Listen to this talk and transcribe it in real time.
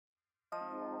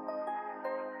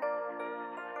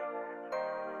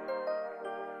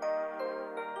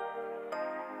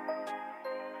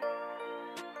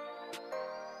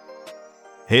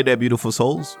Hey there, beautiful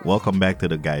souls. Welcome back to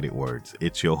The Guided Words.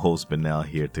 It's your host, Benel,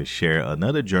 here to share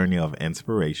another journey of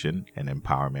inspiration and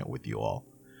empowerment with you all.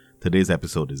 Today's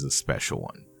episode is a special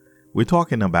one. We're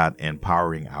talking about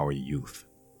empowering our youth,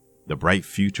 the bright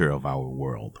future of our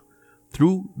world,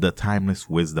 through the timeless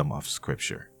wisdom of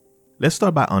Scripture. Let's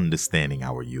start by understanding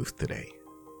our youth today.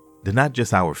 They're not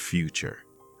just our future,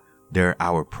 they're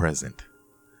our present.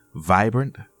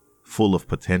 Vibrant, full of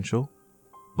potential,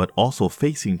 but also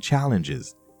facing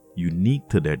challenges unique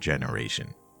to their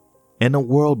generation. In a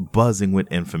world buzzing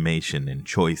with information and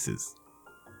choices,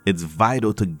 it's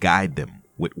vital to guide them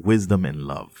with wisdom and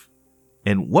love.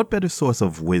 And what better source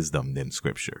of wisdom than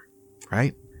Scripture,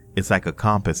 right? It's like a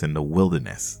compass in the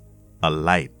wilderness, a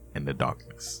light in the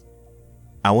darkness.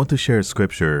 I want to share a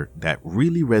scripture that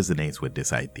really resonates with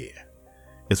this idea.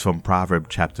 It's from Proverbs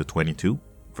chapter 22,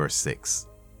 verse 6.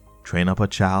 Train up a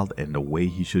child in the way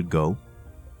he should go,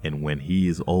 and when he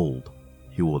is old,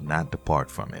 he will not depart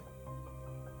from it.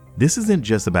 This isn't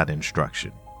just about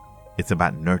instruction. It's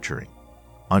about nurturing,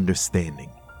 understanding,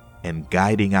 and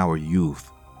guiding our youth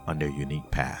on their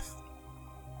unique path.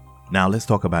 Now let's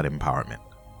talk about empowerment.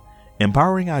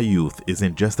 Empowering our youth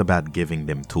isn't just about giving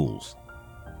them tools.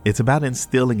 It's about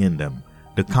instilling in them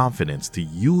the confidence to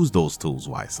use those tools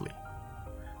wisely.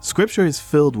 Scripture is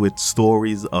filled with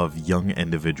stories of young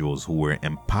individuals who were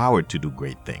empowered to do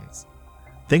great things.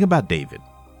 Think about David,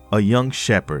 a young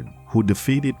shepherd who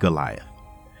defeated Goliath.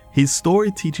 His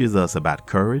story teaches us about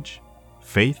courage,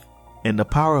 faith, and the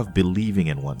power of believing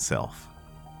in oneself.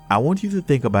 I want you to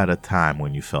think about a time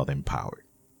when you felt empowered.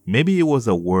 Maybe it was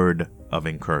a word of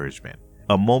encouragement,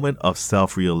 a moment of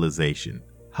self-realization.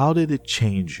 How did it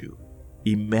change you?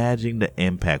 Imagine the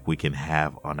impact we can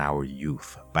have on our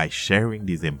youth by sharing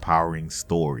these empowering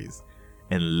stories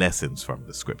and lessons from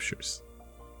the scriptures.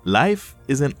 Life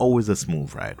isn't always a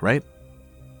smooth ride, right?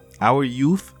 Our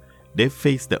youth, they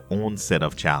face their own set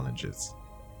of challenges.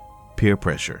 Peer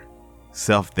pressure,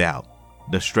 self-doubt,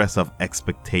 the stress of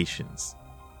expectations.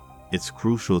 It's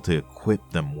crucial to equip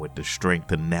them with the strength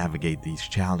to navigate these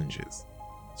challenges.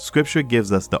 Scripture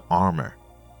gives us the armor,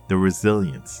 the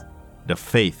resilience, the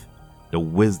faith, the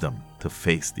wisdom to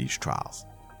face these trials.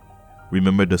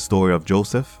 Remember the story of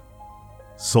Joseph?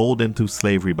 Sold into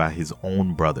slavery by his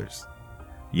own brothers.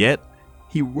 Yet,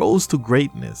 he rose to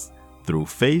greatness through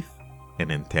faith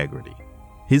and integrity.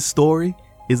 His story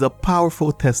is a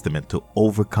powerful testament to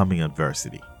overcoming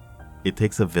adversity. It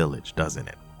takes a village, doesn't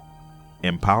it?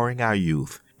 Empowering our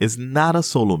youth is not a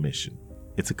solo mission.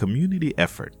 It's a community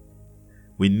effort.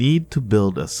 We need to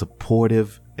build a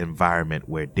supportive environment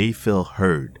where they feel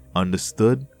heard,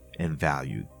 understood, and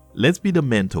valued. Let's be the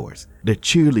mentors, the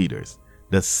cheerleaders,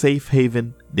 the safe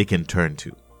haven they can turn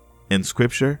to. In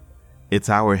Scripture, it's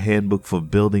our handbook for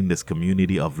building this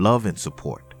community of love and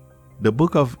support. The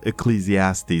book of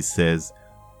Ecclesiastes says,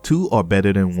 2 are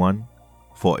better than 1,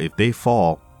 for if they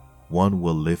fall, one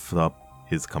will lift up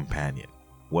his companion.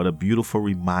 What a beautiful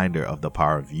reminder of the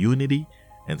power of unity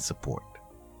and support.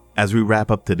 As we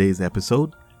wrap up today's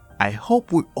episode, I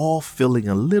hope we're all feeling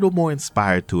a little more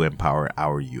inspired to empower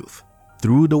our youth.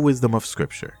 Through the wisdom of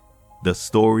Scripture, the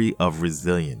story of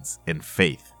resilience and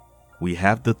faith, we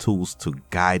have the tools to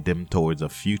guide them towards a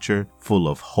future full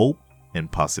of hope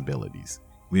and possibilities.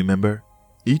 Remember,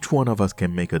 each one of us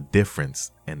can make a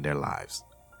difference in their lives.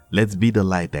 Let's be the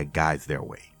light that guides their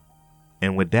way.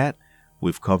 And with that,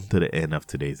 we've come to the end of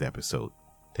today's episode.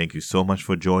 Thank you so much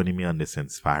for joining me on this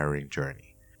inspiring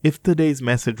journey. If today's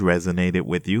message resonated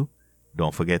with you,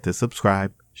 don't forget to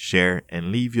subscribe, share,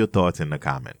 and leave your thoughts in the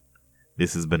comment.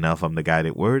 This is Benel from The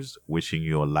Guided Words, wishing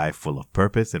you a life full of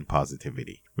purpose and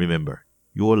positivity. Remember,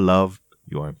 you are loved,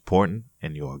 you are important,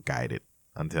 and you are guided.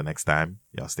 Until next time,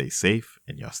 y'all stay safe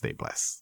and y'all stay blessed.